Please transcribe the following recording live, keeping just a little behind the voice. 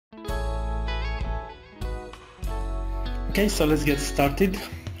Okay, so let's get started.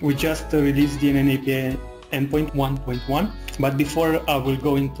 We just released DNN API Endpoint 1.1, but before I will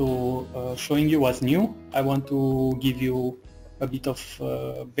go into showing you what's new, I want to give you a bit of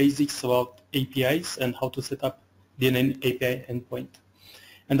basics about APIs and how to set up DNN API Endpoint.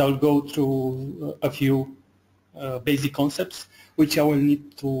 And I'll go through a few basic concepts which I will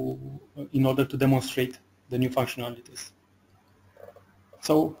need to in order to demonstrate the new functionalities.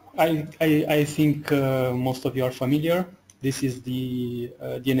 So I think most of you are familiar. This is the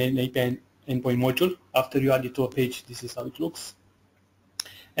DNN API endpoint module. After you add it to a page, this is how it looks.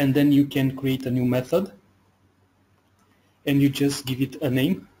 And then you can create a new method and you just give it a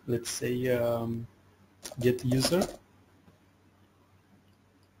name. Let's say get user.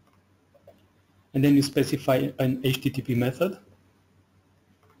 And then you specify an HTTP method.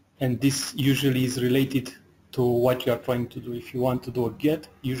 And this usually is related to what you are trying to do. If you want to do a get,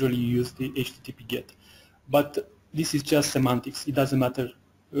 usually you use the HTTP get. But this is just semantics. It doesn't matter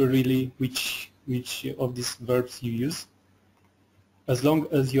really which of these verbs you use, as long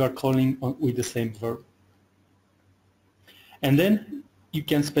as you are calling with the same verb. And then you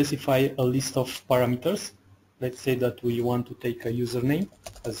can specify a list of parameters. Let's say that we want to take a username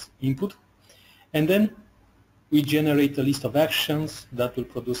as input. And then we generate a list of actions that will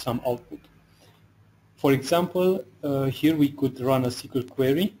produce some output. For example, here we could run a SQL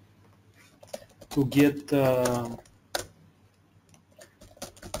query to get the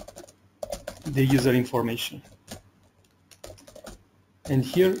user information. And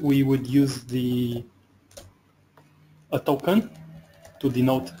here we would use a token to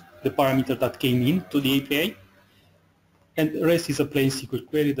denote the parameter that came in to the API. And the rest is a plain SQL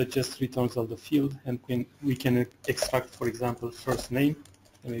query that just returns all the field, and we can extract, for example, first name,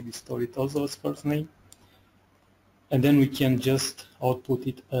 and maybe store it also as first name. And then we can just output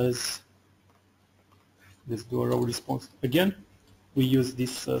it as, let's do a row response again. We use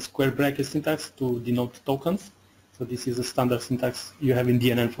this square bracket syntax to denote tokens. So this is a standard syntax you have in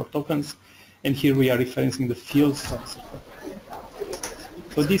DNN for tokens. And here we are referencing the fields.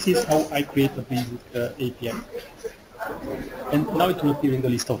 So this is how I create a basic API. And now it will appear in the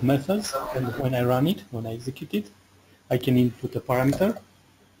list of methods. And when I run it, when I execute it, I can input a parameter,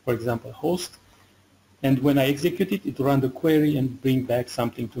 for example, host. And when I execute it, it will run the query and bring back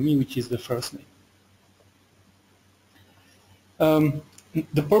something to me, which is the first name.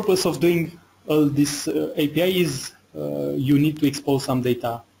 The purpose of doing all this API is you need to expose some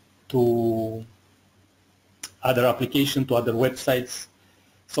data to other applications, to other websites.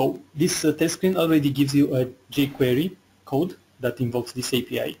 So this test screen already gives you a jQuery code that invokes this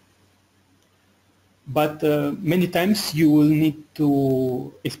API. But many times you will need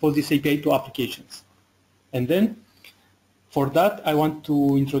to expose this API to applications. And then for that I want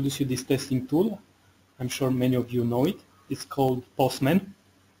to introduce you this testing tool. I'm sure many of you know it. It's called Postman.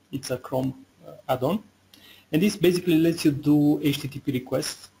 It's a Chrome add-on. And this basically lets you do HTTP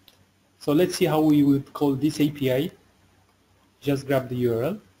requests. So let's see how we would call this API. Just grab the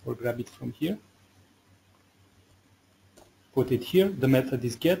URL or grab it from here. Put it here. The method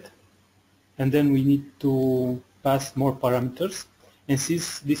is get. And then we need to pass more parameters. And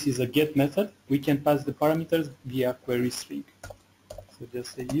since this is a get method, we can pass the parameters via query string. So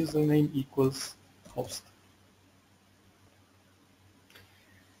just say username equals host.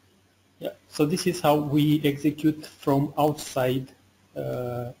 Yeah, so this is how we execute from outside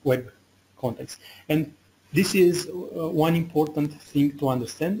web context. And this is one important thing to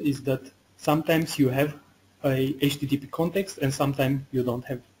understand, is that sometimes you have a HTTP context and sometimes you don't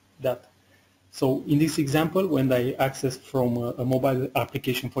have that. So in this example, when I access from a mobile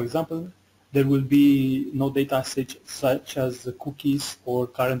application, for example, there will be no data such as cookies or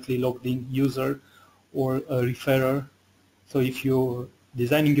currently logged in user or a referrer. So if you're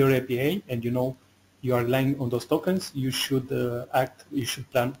designing your API and you know you are relying on those tokens, you should you should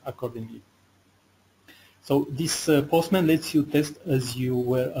plan accordingly. So this Postman lets you test as you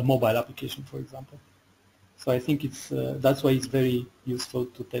were a mobile application, for example. So I think it's that's why it's very useful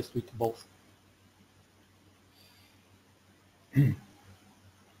to test with both.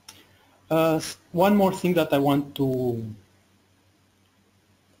 One more thing that I want to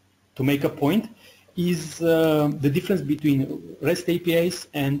make a point is the difference between REST APIs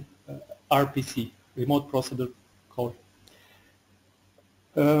and RPC, Remote Procedure Call.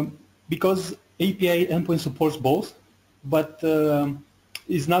 Because API endpoint supports both, but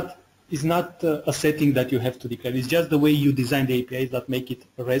is not a setting that you have to declare. It's just the way you design the APIs that make it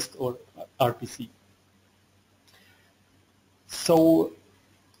REST or RPC. So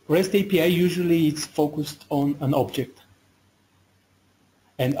REST API usually it's focused on an object,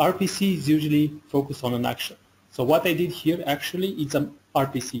 and RPC is usually focused on an action. So what I did here actually is an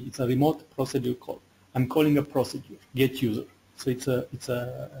RPC. It's a remote procedure call. I'm calling a procedure, get user. So it's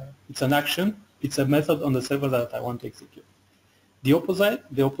an action. It's a method on the server that I want to execute. The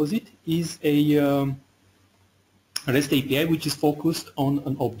opposite is a REST API which is focused on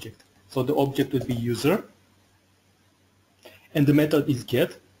an object. So the object would be user, and the method is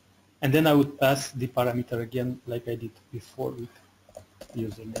get, and then I would pass the parameter again like I did before with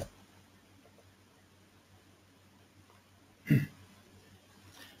username.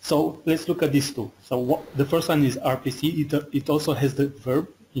 So let's look at these two. So the first one is RPC. It also has the verb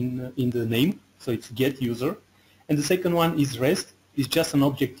in the name, so it's get user. And the second one is REST. It's just an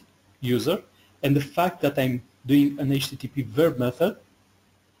object user. And the fact that I'm doing an HTTP verb method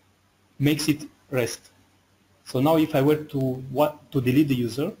makes it REST. So now if I were to delete the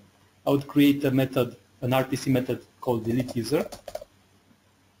user, I would create a method, an RPC method called delete user.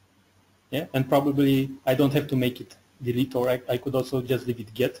 Yeah, and probably I don't have to make it delete, or I could also just leave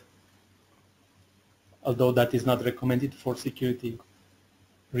it get, although that is not recommended for security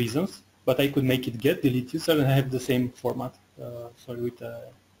reasons. But I could make it get, delete user, and have the same format. Sorry, with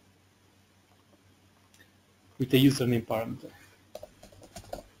a username parameter.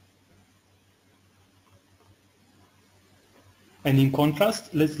 And in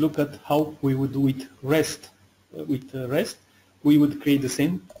contrast, let's look at how we would do it REST. With REST, we would create the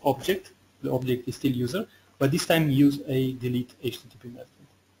same object. The object is still user, but this time use a delete HTTP method.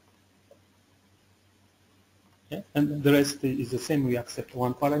 Yeah? And the rest is the same. We accept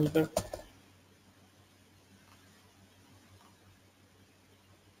one parameter.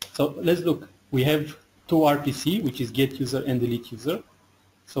 So let's look. We have two RPC, which is get user and delete user.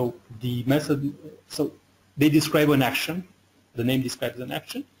 So the method, so they describe an action. The name describes an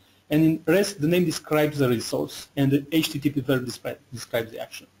action. And in REST, the name describes the resource, and the HTTP verb describes the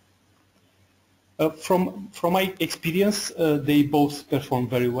action. From my experience, they both perform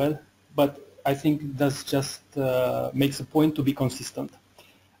very well, but I think that's just makes a point to be consistent.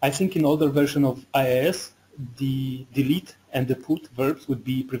 I think in older version of IIS, the delete and the put verbs would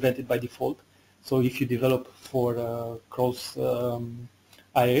be prevented by default. So if you develop for cross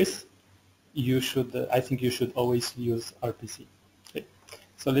IIS, you should, I think you should always use RPC. Okay.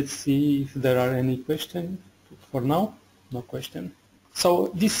 So let's see if there are any questions. For now, no question.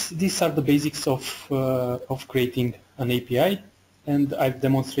 So these are the basics of creating an API, and I've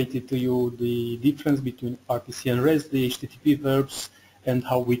demonstrated to you the difference between RPC and REST, the HTTP verbs, and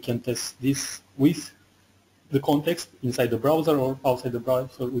how we can test this with the context inside the browser or outside the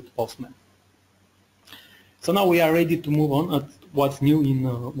browser with Postman. So now we are ready to move on at what's new in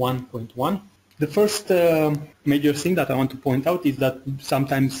 1.1. The first major thing that I want to point out is that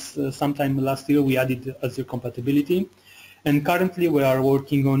sometime last year we added Azure compatibility, and currently we are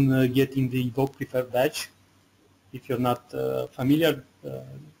working on getting the Evoke Preferred badge. If you're not familiar,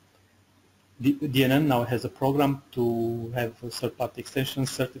 DNN now has a program to have third-party extensions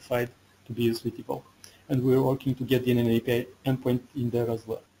certified to be used with Evoke, and we're working to get DNN API Endpoint in there as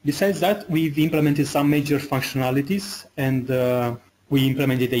well. Besides that, we've implemented some major functionalities, and we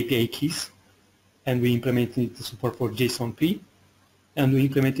implemented API keys, and we implemented the support for JSON-P, and we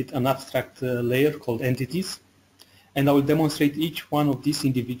implemented an abstract layer called entities. And I will demonstrate each one of these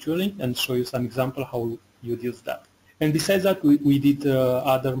individually and show you some example how you'd use that. And besides that, we did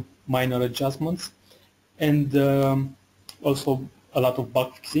other minor adjustments, and also a lot of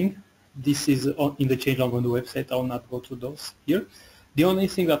bug fixing. This is in the changelog on the website. I will not go through those here. The only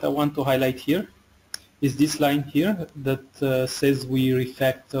thing that I want to highlight here is this line here that says we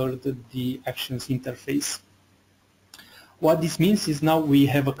refactored the actions interface. What this means is now we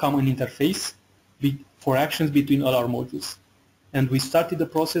have a common interface for actions between all our modules. And we started the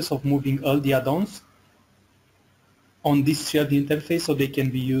process of moving all the add-ons on this shared interface so they can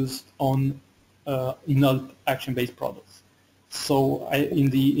be used on in all action-based products. So in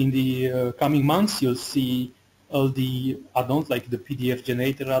the coming months, you'll see all the add-ons like the PDF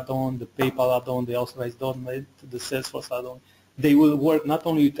generator add-on, the PayPal add-on, the authorized add-on, the Salesforce add-on. They will work not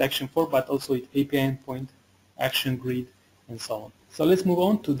only with Action 4 but also with API Endpoint, Action Grid, and so on. So let's move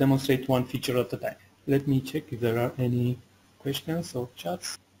on to demonstrate one feature at a time. Let me check if there are any questions or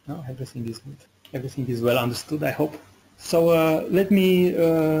chats. No, everything is good. Everything is well understood, I hope. So let me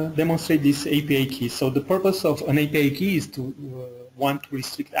demonstrate this API key. So the purpose of an API key is to want to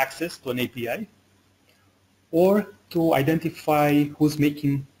restrict access to an API, or to identify who's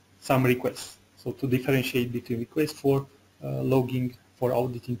making some requests. So to differentiate between requests for logging, for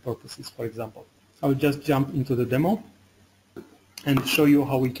auditing purposes, for example. I'll just jump into the demo and show you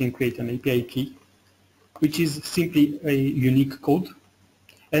how we can create an API key, which is simply a unique code.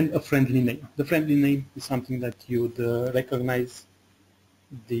 and a friendly name. The friendly name is something that you'd recognize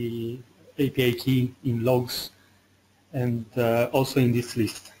the API key in logs and also in this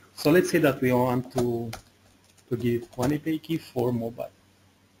list. So let's say that we want to give one API key for mobile.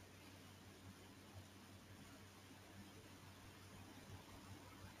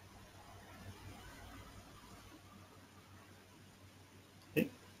 Okay.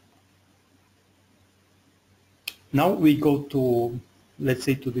 Now we go to, let's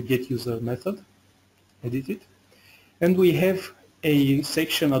say, to the getUser method, edit it, and we have a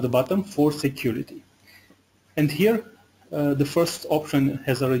section at the bottom for security. And here the first option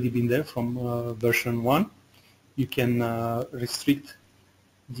has already been there from version 1. You can restrict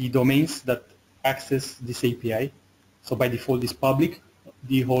the domains that access this API. So by default it's public,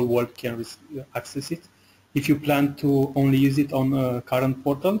 the whole world can access it. If you plan to only use it on a current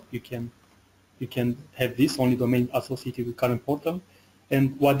portal, you can have this only domain associated with current portal.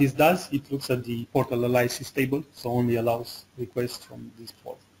 And what this does, it looks at the portal aliases table, so only allows requests from this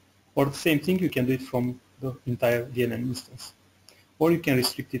port. Or the same thing, you can do it from the entire DNN instance. Or you can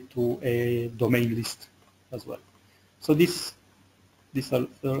restrict it to a domain list as well. So this are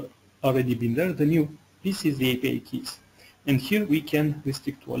already been there. This is the API keys. And here we can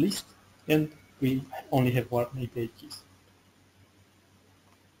restrict to a list, and we only have one API keys.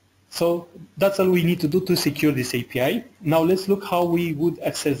 So that's all we need to do to secure this API. Now let's look how we would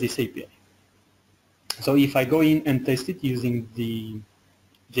access this API. So if I go in and test it using the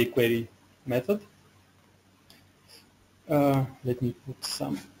jQuery method, let me put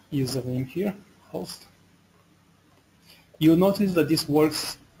some username here, host. You'll notice that this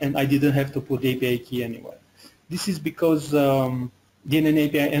works and I didn't have to put the API key anywhere. This is because DNN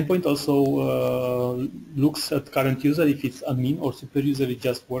API Endpoint also looks at current user. If it's admin or super user, it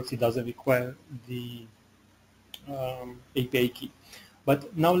just works. It doesn't require the API key.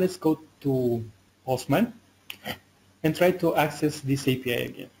 But now let's go to Postman and try to access this API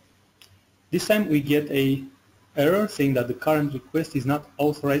again. This time we get a error saying that the current request is not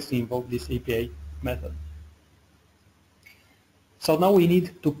authorized to invoke this API method. So now we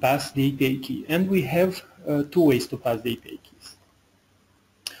need to pass the API key, and we have two ways to pass the API keys.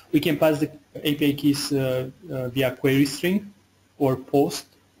 We can pass the API keys via query string or post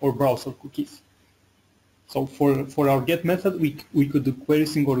or browser cookies. So for our get method, we could do query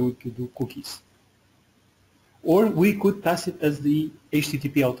string or we could do cookies. Or we could pass it as the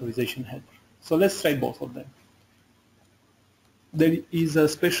HTTP authorization header. So let's try both of them. There is a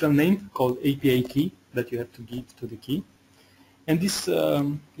special name called API key that you have to give to the key. And this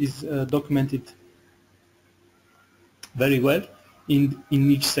is documented very well in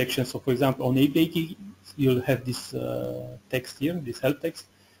each section. So for example, on API key, you'll have this text here, this help text,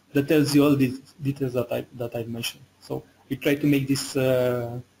 that tells you all these details that I've mentioned. So we try to make this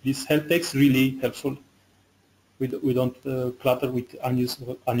help text really helpful. We don't clutter with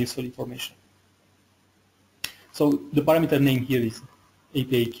unuseful information. So the parameter name here is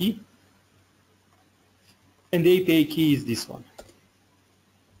API key, and the API key is this one.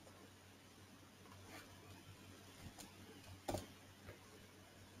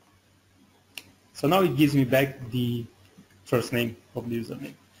 So now it gives me back the first name of the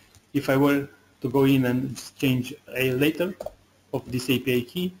username. If I were to go in and change a letter of this API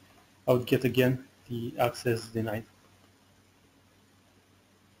key, I would get again the access denied.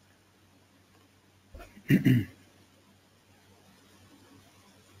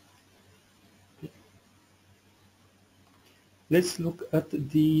 Let's look at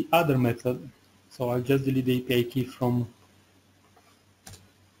the other method. So I'll just delete the API key from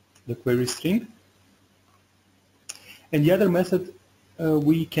the query string. And the other method,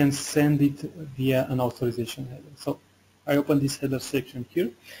 we can send it via an authorization header. So I open this header section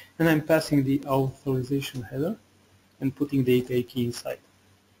here, and I'm passing the authorization header and putting the API key inside.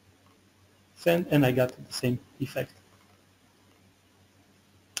 Send, and I got the same effect.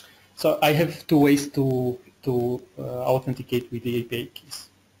 So I have two ways to authenticate with the API keys.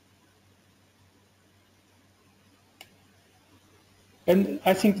 And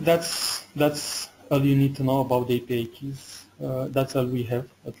I think that's all you need to know about the API keys. That's all we have,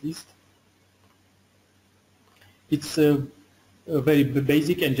 at least. It's very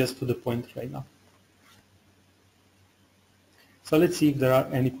basic and just to the point right now. So let's see if there are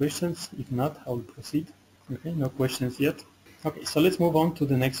any questions. If not, I will proceed. Okay, no questions yet. Okay, so let's move on to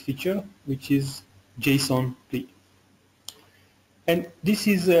the next feature, which is JSON plea. And this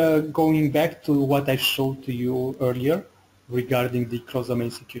is going back to what I showed to you earlier regarding the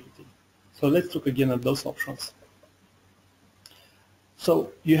cross-domain security. So let's look again at those options.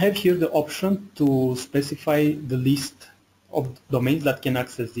 So you have here the option to specify the list of domains that can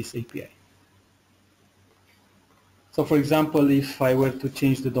access this API. So for example, if I were to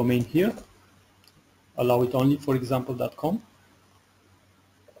change the domain here, allow it only for example.com,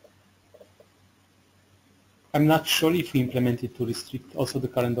 I'm not sure if we implement it to restrict also the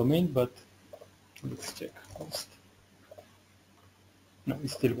current domain, but let's check first. No, it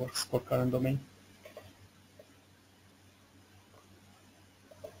still works for current domain.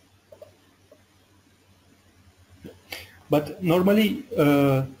 But normally,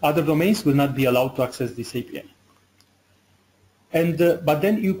 other domains will not be allowed to access this API. And but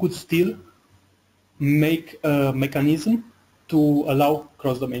then you could still make a mechanism to allow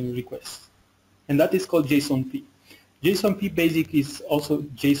cross-domain requests, and that is called JSON-P. JSON-P basic is also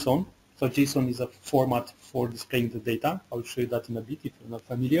JSON. So JSON is a format for displaying the data. I'll show you that in a bit if you're not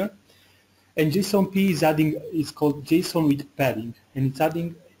familiar. And JSON-P is called JSON with padding, and it's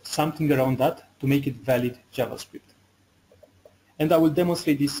adding something around that to make it valid JavaScript. And I will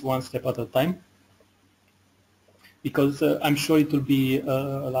demonstrate this one step at a time, because I'm sure it will be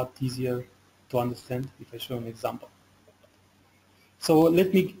a lot easier to understand if I show an example. So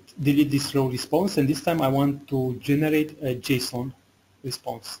let me delete this row response, and this time I want to generate a JSON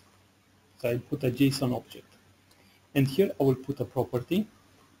response. So I put a JSON object, and here I will put a property,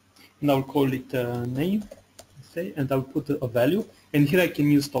 and I will call it name, say, and I will put a value, and here I can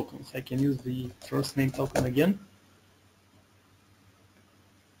use tokens. I can use the first name token again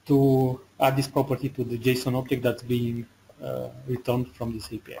to add this property to the JSON object that's being returned from this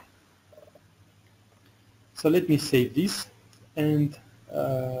API. So let me save this and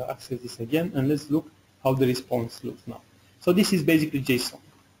access this again, and let's look how the response looks now. So this is basically JSON.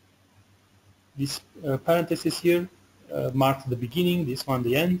 This parentheses here mark the beginning, this one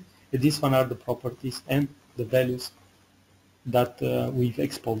the end, and this one are the properties and the values that we've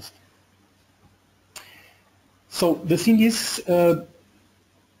exposed. So the thing is,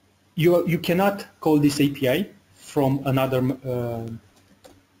 you cannot call this API from another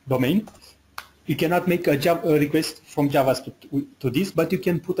domain. You cannot make a request from JavaScript to this, but you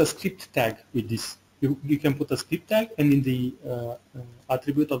can put a script tag with this. You can put a script tag, and in the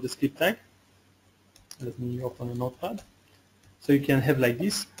attribute of the script tag, let me open a notepad. So you can have like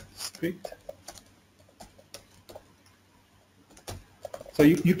this, script. So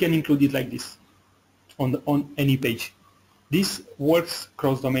you can include it like this on any page. This works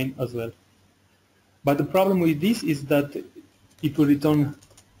cross-domain as well. But the problem with this is that it will return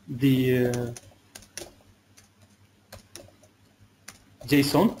the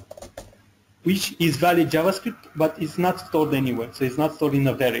JSON, which is valid JavaScript, but it's not stored anywhere. So it's not stored in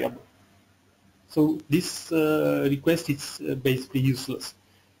a variable. So this request is basically useless.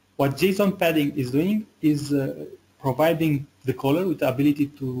 What JSON padding is doing is providing the caller with the ability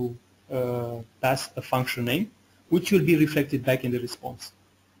to pass a function name, which will be reflected back in the response.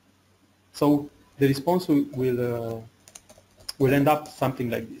 So the response will end up something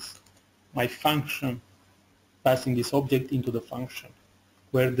like this. My function passing this object into the function,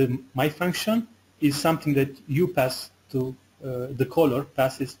 where my function is something that you pass to, the caller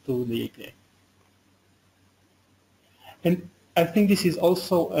passes to the API. And I think this is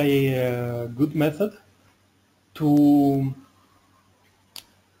also a good method to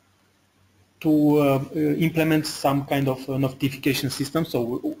implement some kind of notification system,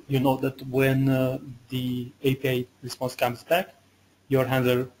 so you know that when the API response comes back, your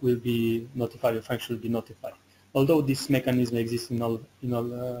handler will be notified, your function will be notified. Although this mechanism exists in all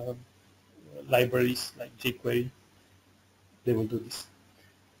libraries like jQuery, they will do this.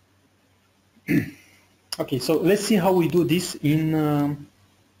 Okay, so let's see how we do this in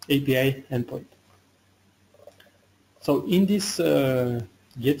API endpoint. So in this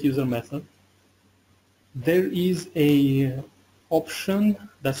get user method, there is a option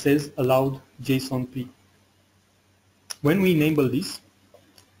that says allowed JSON-P. When we enable this,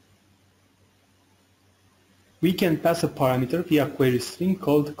 we can pass a parameter via query string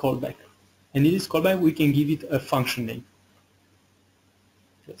called callback. And in this callback, we can give it a function name.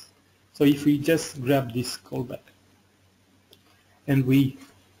 Yes. So if we just grab this callback and we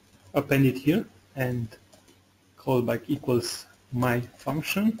append it here, and callback equals my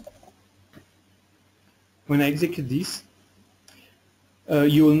function, when I execute this,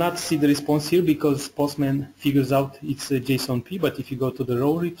 you will not see the response here because Postman figures out it's a JSON-P, but if you go to the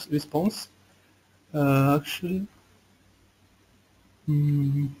row response, actually,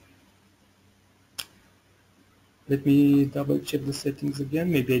 let me double check the settings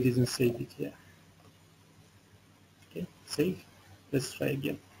again. Maybe I didn't save it here. Okay, save. Let's try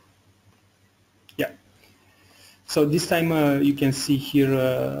again. Yeah. So this time you can see here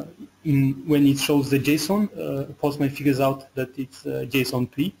when it shows the JSON, Postman figures out that it's JSON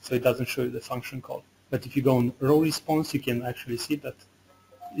P, so it doesn't show you the function call. But if you go on row response, you can actually see that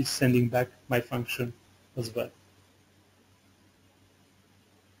it's sending back my function as well.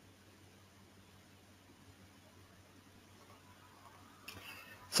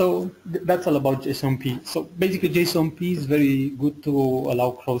 So that's all about JSONP. So basically JSONP is very good to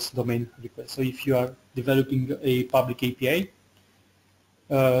allow cross-domain requests. So if you are developing a public API,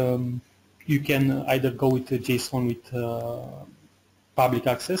 you can either go with JSON with public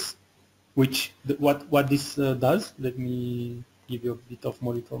access, which what this does, let me give you a bit of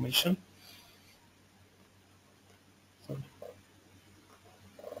more information. Sorry.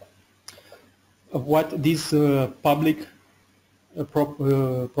 What this public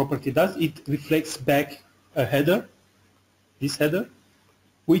property does, it reflects back a header, this header,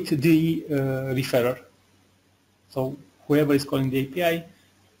 with the referrer. So whoever is calling the API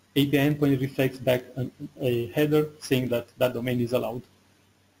endpoint reflects back a header saying that that domain is allowed.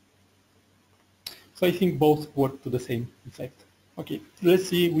 So I think both work to the same effect. Okay, let's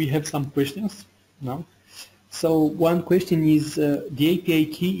see, we have some questions now. So one question is, the API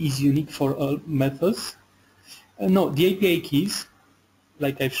key is unique for all methods? No, the API keys,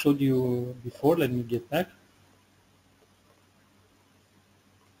 like I've showed you before, let me get back.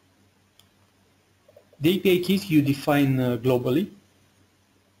 The API keys you define globally.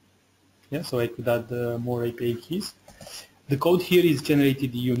 Yeah, so I could add more API keys. The code here is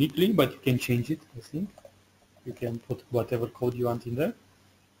generated uniquely, but you can change it, I think. You can put whatever code you want in there.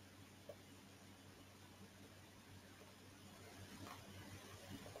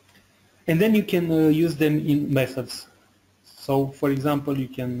 And then you can use them in methods. So for example, you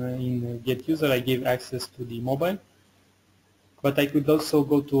can in getUser, I gave access to the mobile, but I could also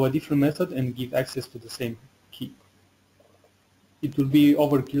go to a different method and give access to the same key. It will be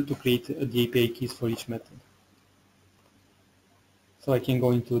overkill to create the API keys for each method. So I can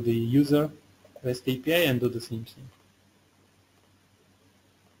go into the user REST API and do the same thing.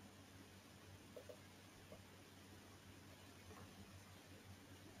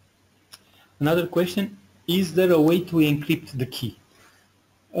 Another question, is there a way to encrypt the key?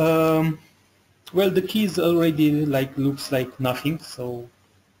 Well, the key is already looks like nothing, so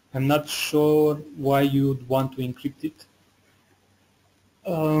I'm not sure why you'd want to encrypt it.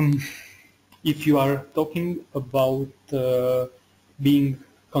 If you are talking about being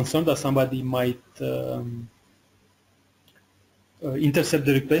concerned that somebody might intercept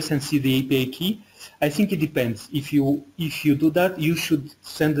the request and see the API key, I think it depends. If you do that, you should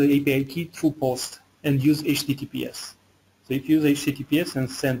send the API key through POST and use HTTPS. So if you use HTTPS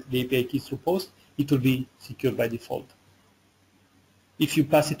and send the API key through POST, it will be secured by default. If you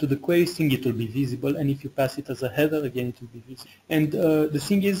pass it to the query string, it will be visible, and if you pass it as a header, again, it will be visible. And the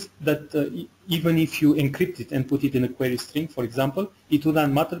thing is that even if you encrypt it and put it in a query string, for example, it would not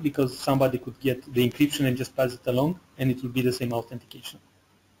matter because somebody could get the encryption and just pass it along, and it will be the same authentication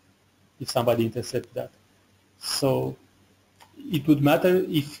if somebody intercepts that. So it would matter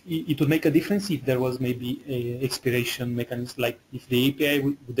if it would make a difference if there was maybe a expiration mechanism, like if the API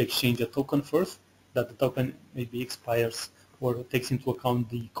would exchange a token first, that the token maybe expires or takes into account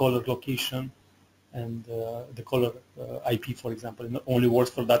the caller location and the caller IP, for example, and only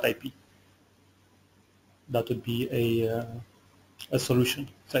works for that IP. That would be a solution.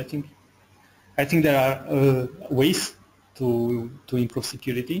 So I think there are ways to improve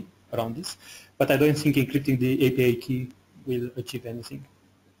security around this, but I don't think encrypting the API key will achieve anything.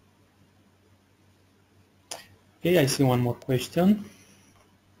 Okay, I see one more question.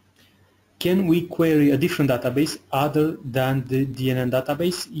 Can we query a different database other than the DNN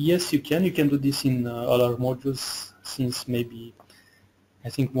database? Yes, you can. You can do this in all our modules since maybe, I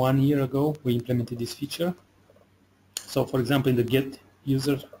think 1 year ago, we implemented this feature. So for example, in the get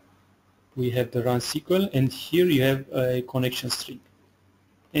user, we have the run SQL, and here you have a connection string.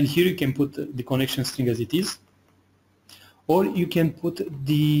 And here you can put the connection string as it is, or you can put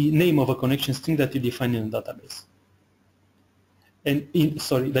the name of a connection string that you define in a database. And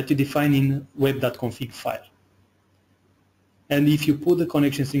that you define in web.config file. And if you put the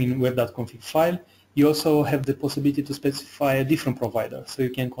connection string in web.config file, you also have the possibility to specify a different provider. So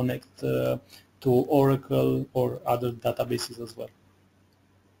you can connect to Oracle or other databases as well.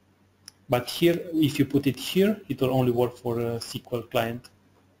 But here, if you put it here, it will only work for a SQL client,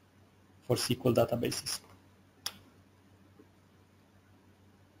 for SQL databases.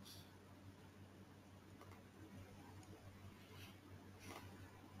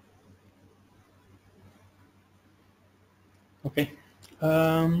 Okay.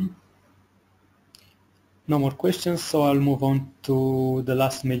 No more questions, so I'll move on to the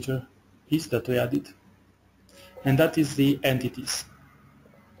last major piece that we added, and that is the entities.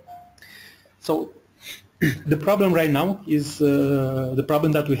 So the problem right now is the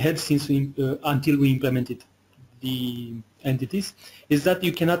problem that we had since until we implemented the entities is that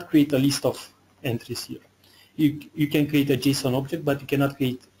you cannot create a list of entries here. You can create a JSON object, but you cannot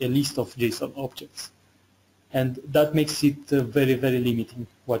create a list of JSON objects. And that makes it very, very limiting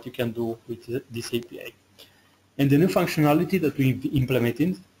what you can do with this API. And the new functionality that we've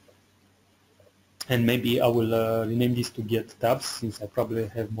implemented, and maybe I will rename this to get tabs, since I probably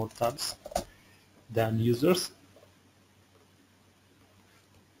have more tabs than users.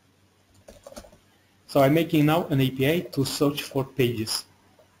 So I'm making now an API to search for pages.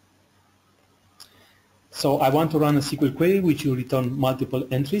 So I want to run a SQL query which will return multiple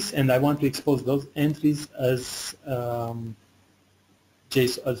entries, and I want to expose those entries as a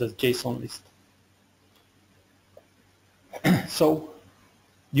JSON list. So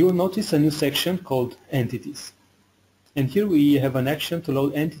you will notice a new section called entities. And here we have an action to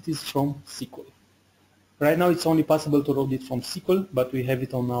load entities from SQL. Right now it's only possible to load it from SQL, but we have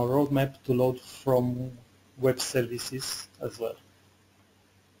it on our roadmap to load from web services as well.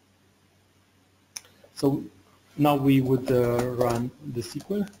 So now we would run the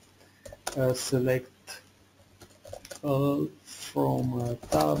SQL, select from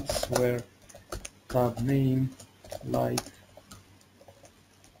tabs where tab name like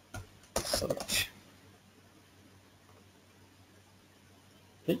search.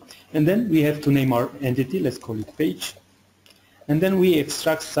 Okay. And then we have to name our entity, let's call it page, and then we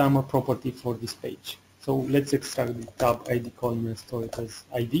extract some property for this page. So let's extract the tab ID column and store it as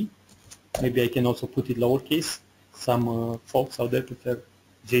ID. Maybe I can also put it lowercase. Some folks out there prefer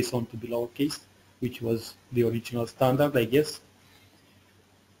JSON to be lowercase, which was the original standard, I guess.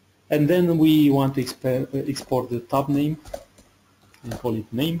 And then we want to export the tab name and call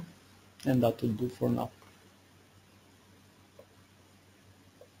it name, and that will do for now.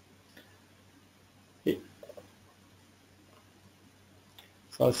 Okay.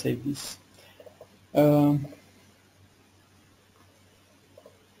 So I'll save this.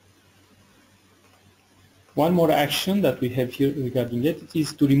 One more action that we have here regarding entities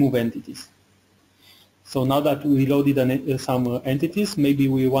is to remove entities. So now that we loaded some entities, maybe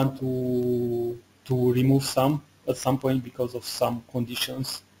we want to remove some at some point because of some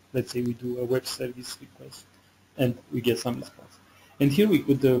conditions. Let's say we do a web service request and we get some response. And here we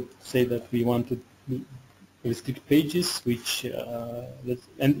could say that we want to restrict pages, which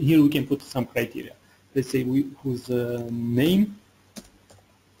and here we can put some criteria. Let's say whose name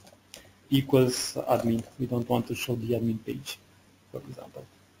equals admin. We don't want to show the admin page, for example.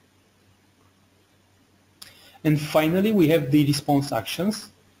 And finally, we have the response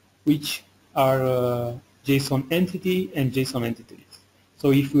actions, which are JSON entity and JSON entity list.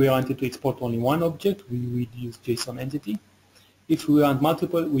 So if we wanted to export only one object, we would use JSON entity. If we want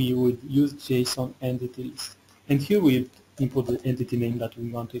multiple, we would use JSON entity list. And here we input the entity name that we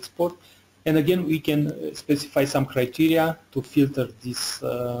want to export. And again, we can specify some criteria to filter this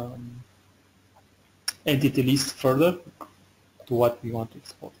entity list further to what we want to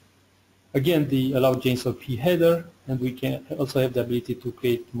export. Again, the allow JSON header, and we can also have the ability to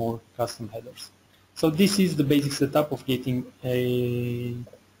create more custom headers. So this is the basic setup of getting a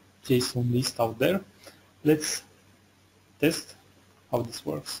JSON list out there. Let's test how this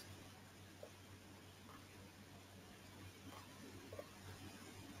works.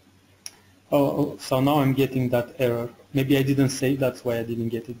 Oh, so now I'm getting that error. Maybe I didn't save, that's why I didn't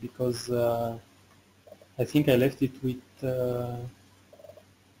get it, because I think I left it with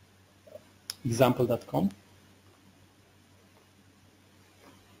example.com.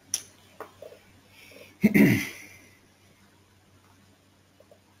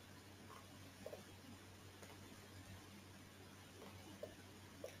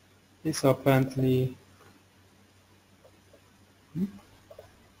 So apparently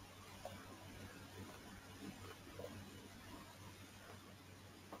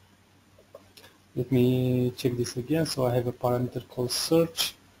let me check this again. So I have a parameter called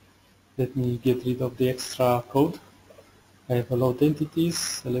search. Let me get rid of the extra code. I have a load entities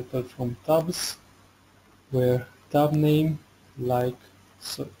selected from tabs where tab name like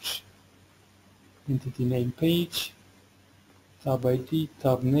search, entity name page, tab ID,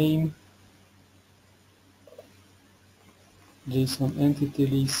 tab name, JSON entity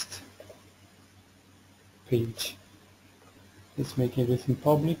list, page. Let's make everything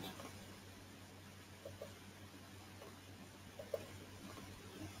public.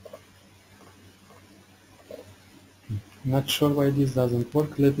 Not sure why this doesn't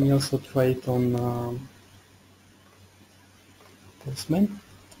work. Let me also try it on Postman.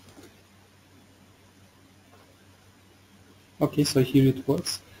 Okay, so here it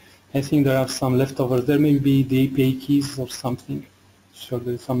works. I think there are some leftovers. There may be the API keys or something. Sure,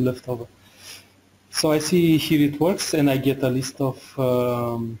 there's some leftover. So I see here it works, and I get a list of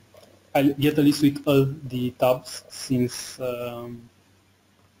I get a list with all the tabs since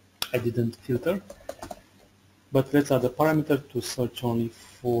I didn't filter. But let's add a parameter to search only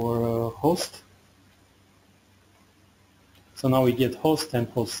for host. So now we get host and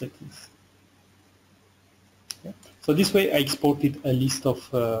host settings. Okay. So this way I exported a list of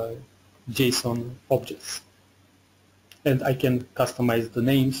JSON objects, and I can customize the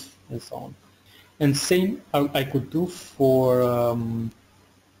names and so on. And same I could do for a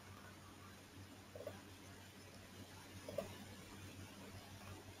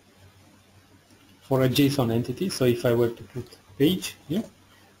JSON entity. So if I were to put page here,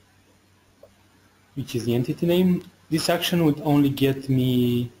 which is the entity name, this action would only get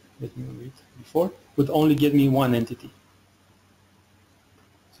me, let me read before, would only get me one entity.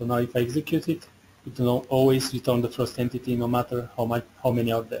 So now if I execute it, it will always return the first entity no matter how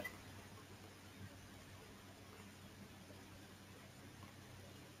many are there.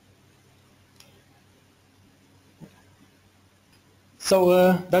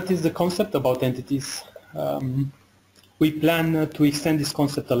 So that is the concept about entities. We plan to extend this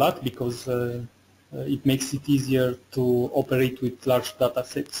concept a lot because it makes it easier to operate with large data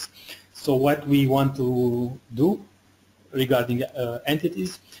sets. So what we want to do regarding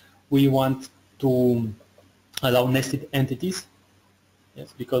entities, we want to allow nested entities.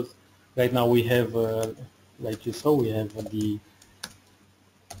 Yes, because right now we have, like you saw, we have the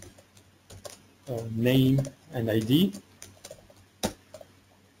name and ID.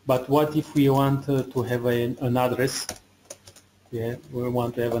 But what if we want to have an address? We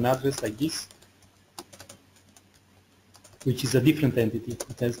want to have an address like this, which is a different entity.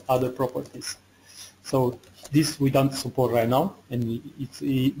 It has other properties. So this we don't support right now, and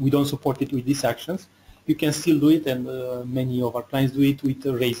we don't support it with these actions. You can still do it, and many of our clients do it with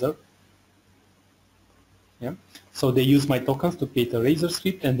a Razor. Yeah. So they use my tokens to create a Razor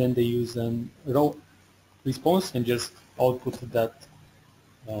script, and then they use a raw response and just output that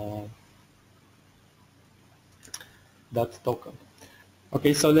token.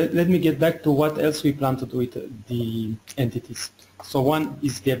 Okay, so let me get back to what else we plan to do with the entities. So one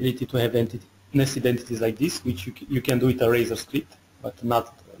is the ability to have nested entities like this, which you can do with a Razor script, but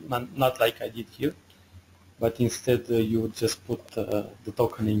not like I did here. But instead you would just put the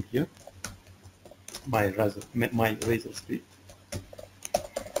token in here, my Razor script.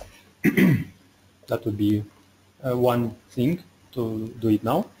 That would be one thing to do it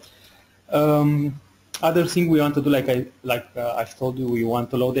now. Other thing we want to do, I've told you, we want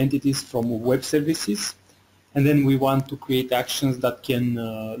to load entities from web services, and then we want to create actions that can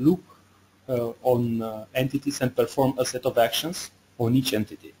look on entities and perform a set of actions on each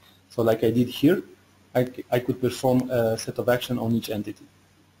entity. So like I did here, I could perform a set of action on each entity.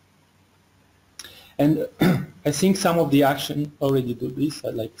 And I think some of the action already do this,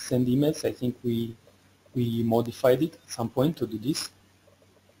 like send emails. I think we modified it at some point to do this.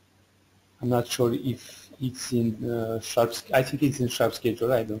 I'm not sure if it's in Sharp. I think it's in Sharp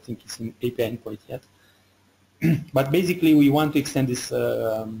Scheduler. I don't think it's in API Endpoint yet. But basically, we want to extend this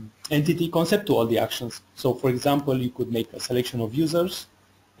entity concept to all the actions. So, for example, you could make a selection of users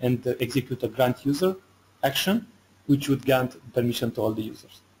and execute a grant user action, which would grant permission to all the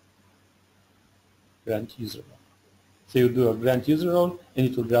users. Grant user role. So you do a grant user role, and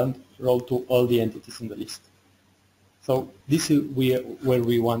it will grant role to all the entities in the list. So this is where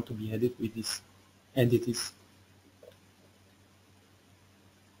we want to be headed with this entities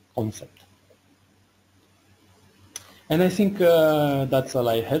concept. And I think that's all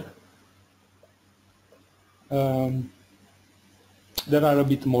I had. There are a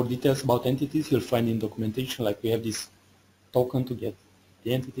bit more details about entities you'll find in documentation, like we have this token to get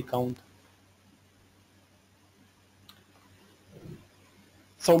the entity count.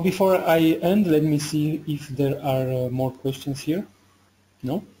 So before I end, let me see if there are more questions here.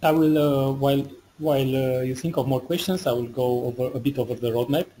 No? I will, while you think of more questions, I will go over a bit over the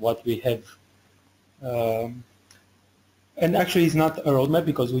roadmap, what we have. And actually it's not a roadmap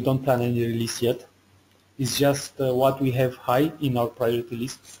because we don't plan any release yet. It's just what we have high in our priority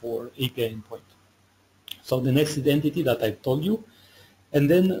list for API endpoint. So the nested entity that I've told you, and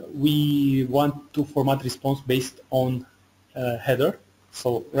then we want to format response based on header.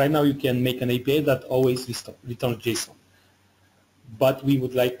 So right now you can make an API that always returns JSON. But we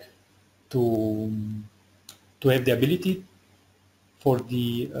would like to have the ability for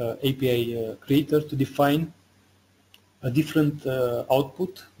the API creator to define a different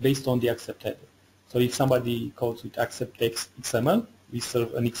output based on the accept header. So if somebody calls with accept XML, we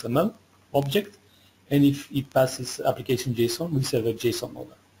serve an XML object, and if it passes application JSON, we serve a JSON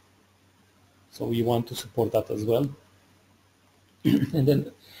order. So we want to support that as well. And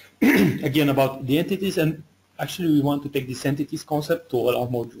then again about the entities, and actually we want to take this entities concept to all our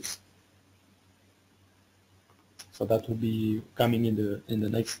modules. So that will be coming in the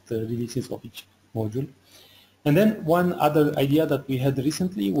next releases of each module. And then one other idea that we had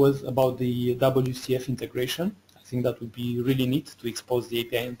recently was about the WCF integration. I think that would be really neat to expose the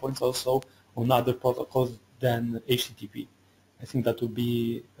API endpoints also on other protocols than HTTP. I think that would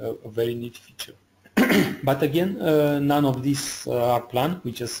be a very neat feature. But again, none of these are planned.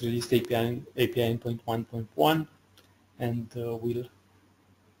 We just released API Endpoint 1.1, and we'll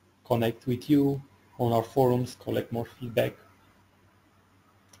connect with you on our forums, collect more feedback,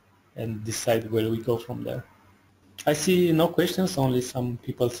 and decide where we go from there. I see no questions, only some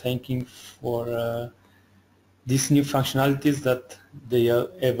people thanking for these new functionalities that they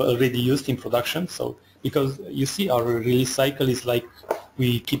have already used in production. So because you see our release cycle is like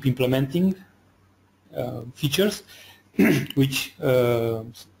we keep implementing features which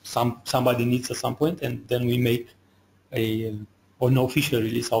somebody needs at some point, and then we make an official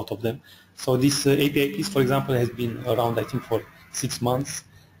release out of them. So this API piece, for example, has been around I think for 6 months,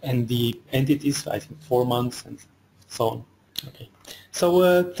 and the entities I think 4 months, and so on. Okay,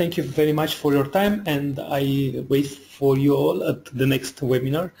 so thank you very much for your time, and I wait for you all at the next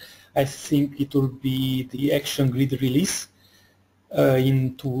webinar. I think it will be the Action Grid release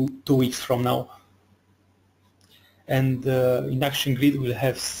in two weeks from now. And in Action Grid we'll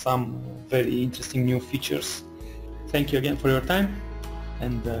have some very interesting new features. Thank you again for your time,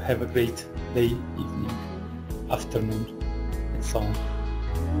 and have a great day, evening, afternoon, and so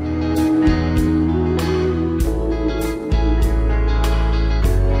on.